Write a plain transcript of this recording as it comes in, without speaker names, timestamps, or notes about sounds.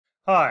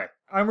Hi,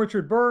 I'm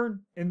Richard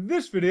Byrne. In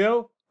this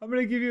video, I'm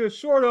going to give you a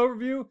short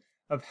overview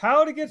of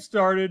how to get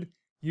started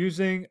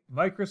using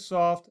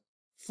Microsoft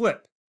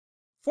Flip,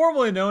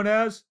 formerly known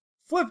as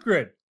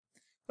Flipgrid.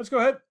 Let's go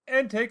ahead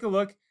and take a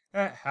look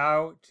at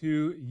how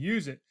to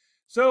use it.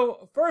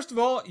 So first of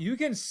all, you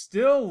can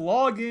still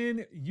log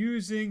in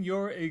using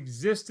your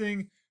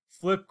existing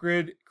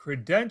Flipgrid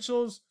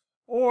credentials,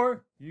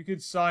 or you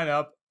could sign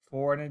up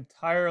for an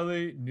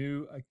entirely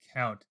new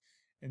account.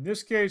 In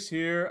this case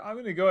here, I'm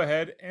going to go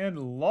ahead and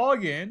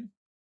log in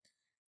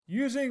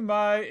using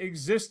my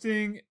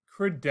existing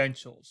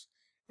credentials.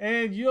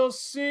 And you'll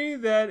see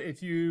that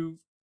if you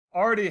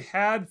already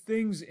had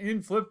things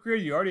in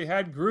Flipgrid, you already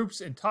had groups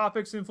and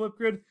topics in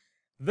Flipgrid,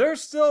 they're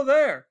still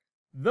there.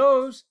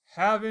 Those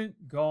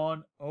haven't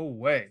gone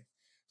away.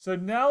 So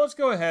now let's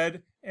go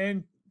ahead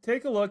and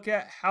take a look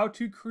at how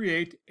to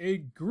create a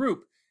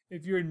group.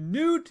 If you're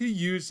new to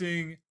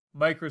using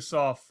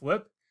Microsoft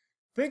Flip,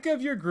 think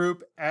of your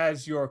group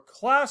as your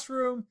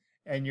classroom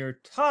and your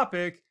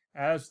topic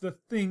as the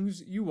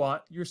things you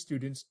want your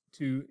students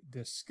to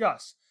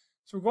discuss.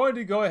 So we're going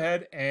to go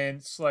ahead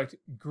and select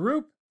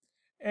group,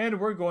 and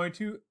we're going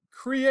to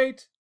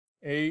create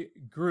a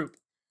group.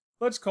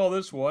 Let's call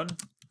this one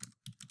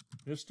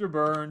Mr.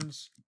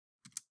 Burns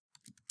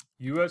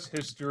U.S.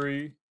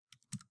 History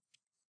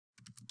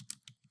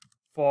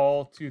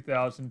Fall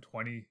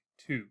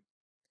 2022.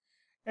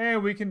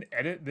 And we can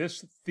edit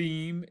this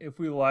theme if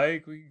we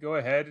like. We can go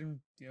ahead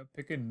and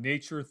pick a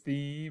nature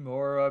theme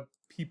or a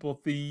people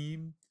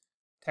theme,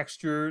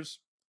 textures,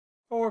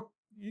 or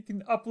you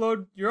can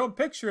upload your own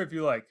picture if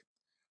you like.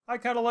 I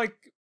kind of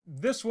like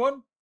this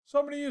one, so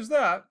I'm going to use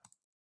that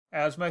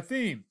as my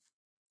theme.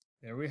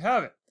 There we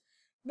have it.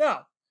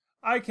 Now,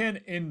 I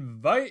can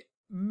invite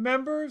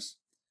members,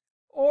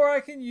 or I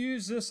can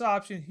use this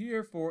option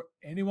here for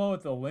anyone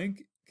with a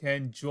link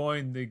can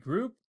join the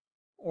group,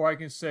 or I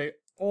can say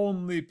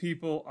only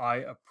people I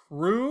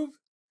approve.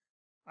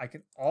 I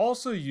can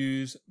also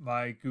use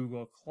my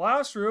Google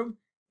Classroom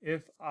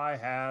if I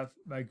have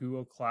my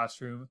Google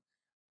Classroom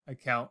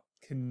account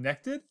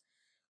connected.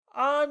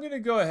 I'm going to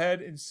go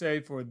ahead and say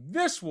for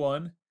this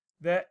one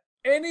that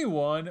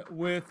anyone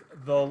with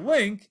the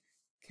link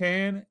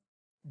can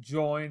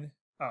join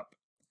up.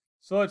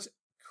 So let's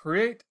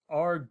create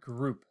our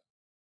group.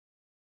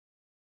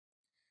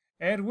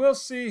 And we'll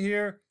see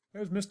here,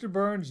 there's Mr.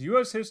 Burns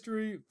U.S.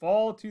 History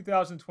Fall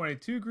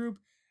 2022 group,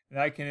 and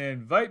I can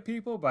invite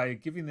people by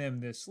giving them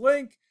this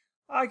link.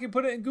 I can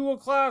put it in Google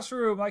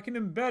Classroom. I can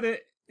embed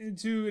it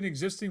into an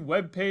existing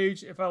web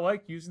page if I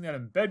like, using that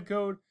embed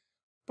code.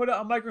 Put it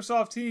on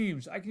Microsoft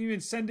Teams. I can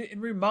even send it in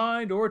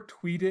Remind or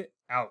tweet it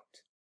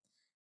out.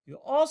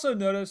 You'll also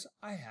notice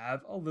I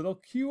have a little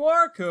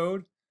QR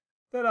code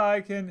that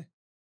I can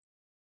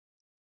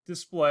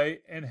display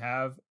and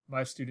have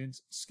my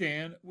students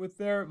scan with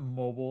their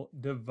mobile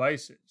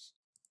devices.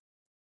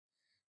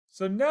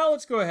 So now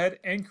let's go ahead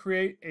and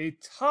create a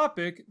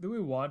topic that we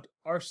want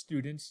our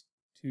students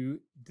to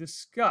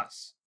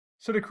discuss.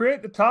 So to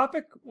create the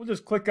topic, we'll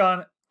just click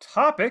on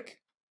Topic,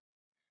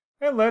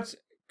 and let's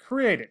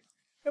create it.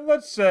 And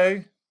let's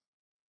say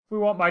we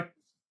want my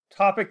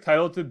topic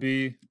title to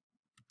be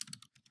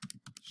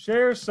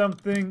Share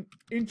Something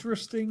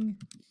Interesting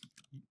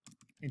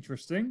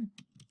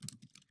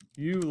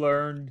You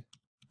Learned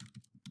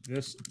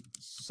This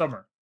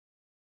Summer.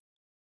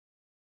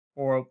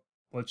 Or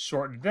let's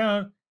shorten it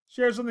down,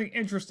 share something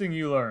interesting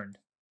you learned.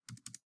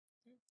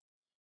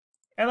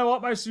 And I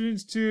want my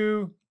students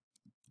to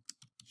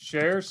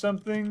share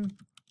something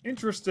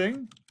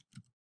interesting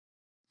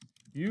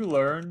you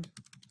learned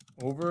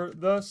over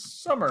the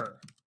summer.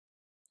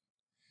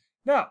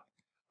 Now,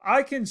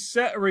 I can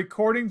set a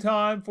recording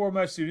time for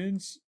my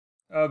students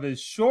of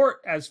as short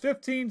as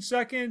 15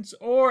 seconds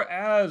or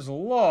as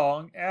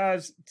long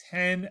as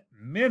 10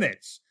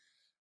 minutes.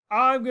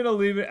 I'm going to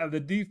leave it at the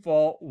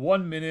default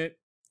 1 minute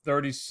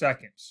 30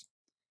 seconds.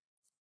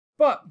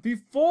 But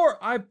before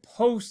I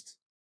post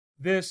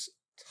this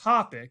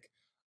topic,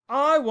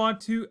 I want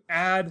to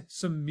add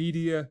some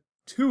media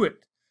to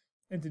it.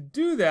 And to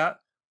do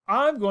that,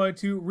 I'm going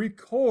to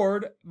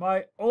record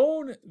my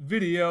own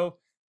video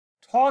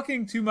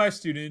talking to my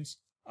students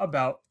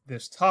about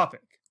this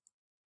topic.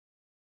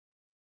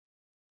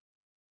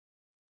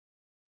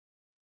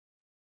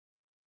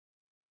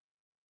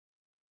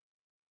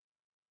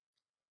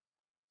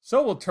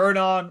 So we'll turn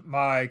on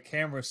my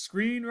camera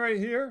screen right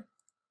here.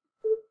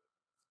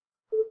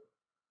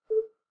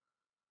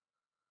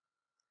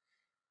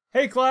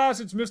 Hey class,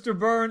 it's Mr.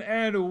 Byrne,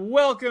 and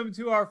welcome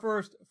to our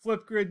first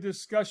Flipgrid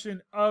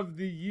discussion of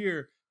the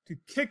year. To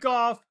kick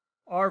off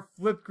our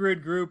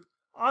Flipgrid group,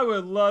 I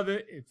would love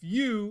it if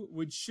you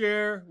would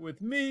share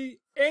with me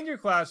and your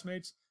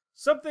classmates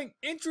something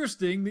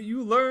interesting that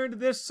you learned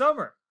this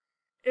summer.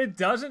 It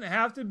doesn't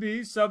have to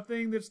be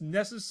something that's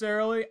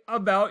necessarily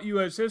about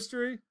U.S.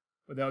 history,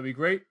 but that would be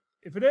great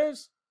if it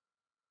is.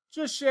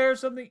 Just share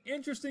something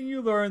interesting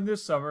you learned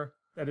this summer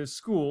that is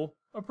school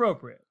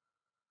appropriate.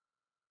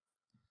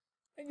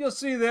 And you'll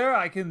see there,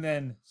 I can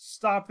then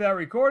stop that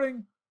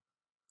recording,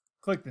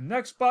 click the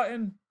next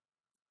button,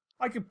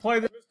 I can play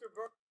this.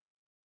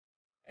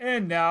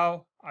 And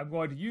now I'm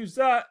going to use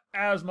that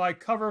as my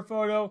cover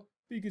photo.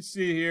 You can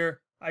see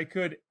here, I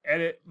could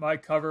edit my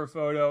cover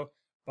photo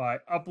by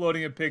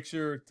uploading a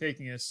picture,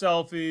 taking a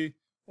selfie,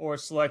 or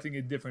selecting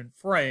a different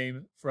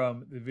frame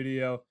from the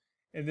video.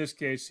 In this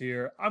case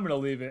here, I'm going to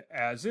leave it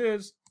as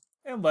is,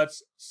 and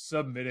let's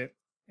submit it.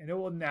 And it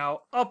will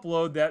now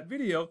upload that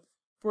video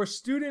for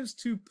students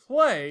to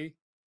play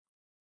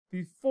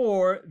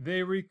before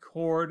they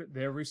record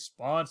their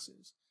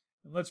responses.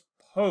 And let's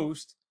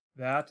post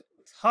that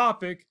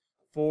topic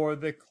for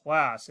the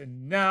class.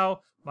 And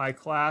now my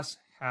class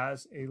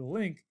has a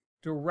link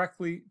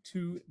directly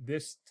to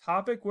this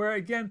topic where,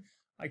 again,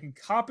 I can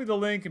copy the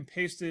link and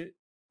paste it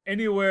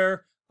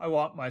anywhere I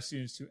want my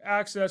students to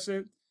access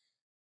it.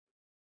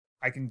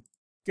 I can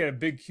get a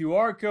big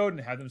QR code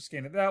and have them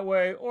scan it that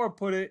way, or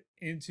put it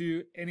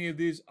into any of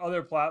these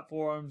other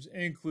platforms,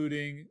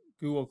 including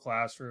Google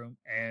Classroom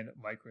and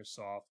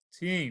Microsoft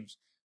Teams.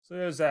 So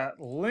there's that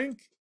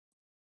link.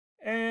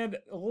 And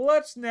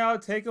let's now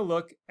take a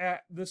look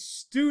at the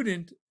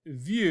student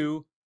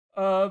view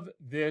of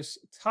this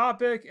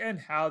topic and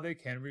how they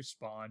can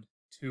respond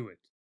to it.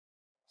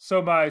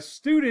 So my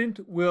student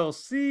will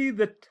see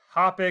the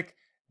topic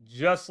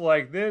just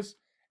like this,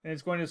 and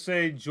it's going to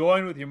say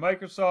join with your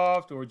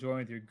Microsoft or join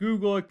with your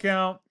Google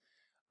account.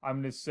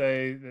 I'm going to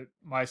say that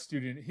my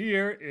student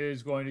here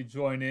is going to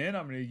join in.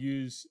 I'm going to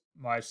use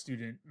my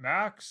student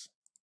Max,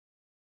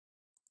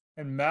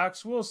 and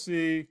Max will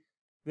see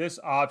this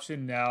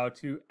option now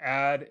to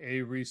add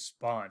a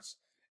response.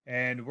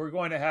 And we're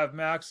going to have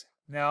Max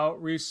now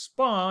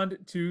respond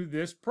to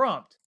this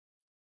prompt.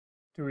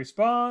 To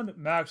respond,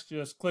 Max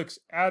just clicks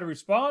add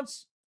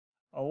response,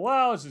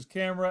 allows his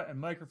camera and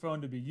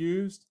microphone to be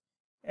used,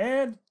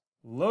 and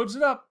loads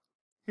it up.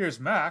 Here's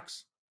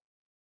Max.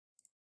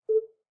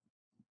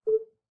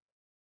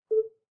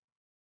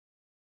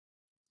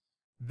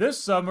 This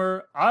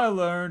summer, I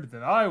learned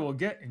that I will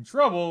get in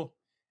trouble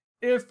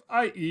if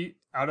I eat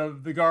out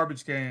of the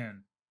garbage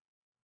can.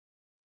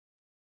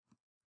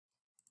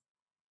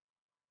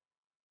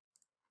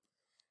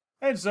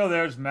 And so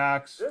there's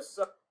Max.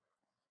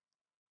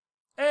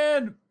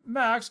 And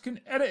Max can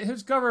edit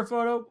his cover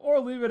photo or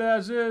leave it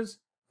as is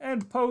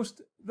and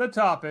post the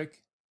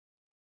topic.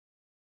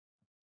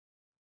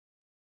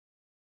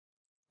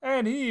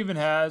 And he even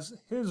has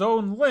his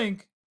own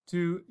link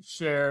to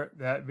share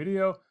that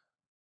video.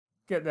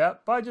 Get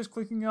that by just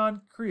clicking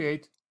on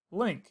Create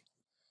Link.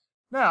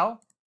 Now,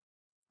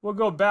 we'll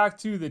go back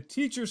to the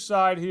teacher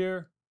side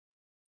here,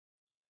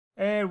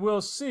 and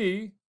we'll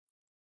see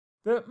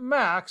that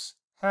Max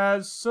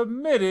has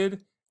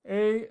submitted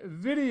a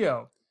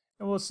video.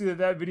 And we'll see that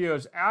that video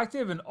is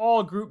active and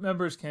all group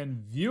members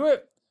can view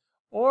it,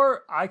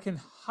 or I can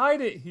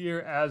hide it here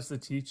as the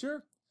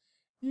teacher.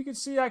 You can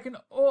see I can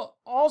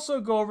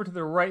also go over to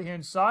the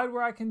right-hand side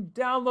where I can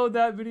download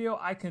that video.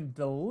 I can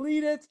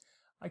delete it.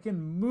 I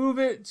can move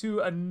it to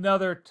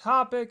another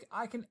topic.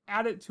 I can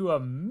add it to a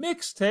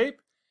mixtape,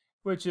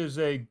 which is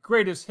a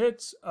greatest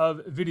hits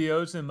of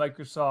videos in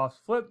Microsoft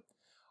Flip,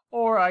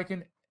 or I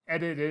can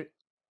edit it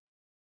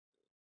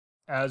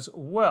as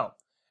well.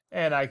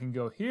 And I can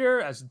go here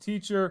as a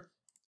teacher,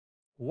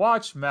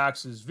 watch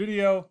Max's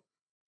video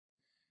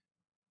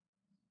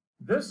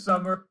this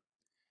summer,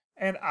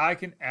 and I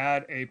can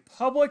add a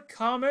public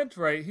comment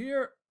right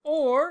here,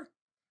 or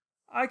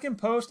I can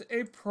post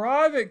a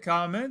private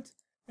comment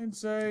and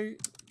say,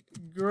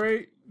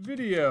 great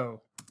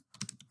video.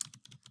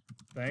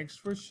 Thanks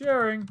for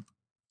sharing.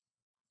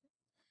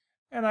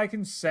 And I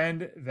can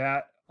send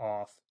that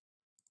off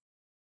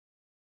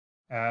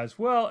as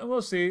well. And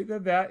we'll see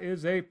that that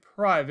is a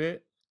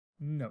private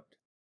note.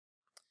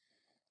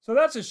 So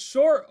that's a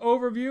short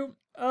overview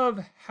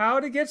of how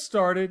to get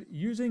started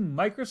using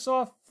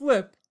Microsoft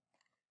Flip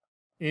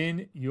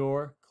in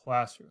your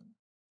classroom.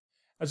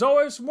 As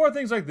always, for more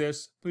things like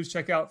this, please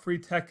check out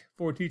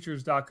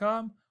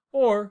freetech4teachers.com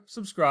or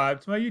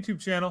subscribe to my YouTube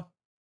channel.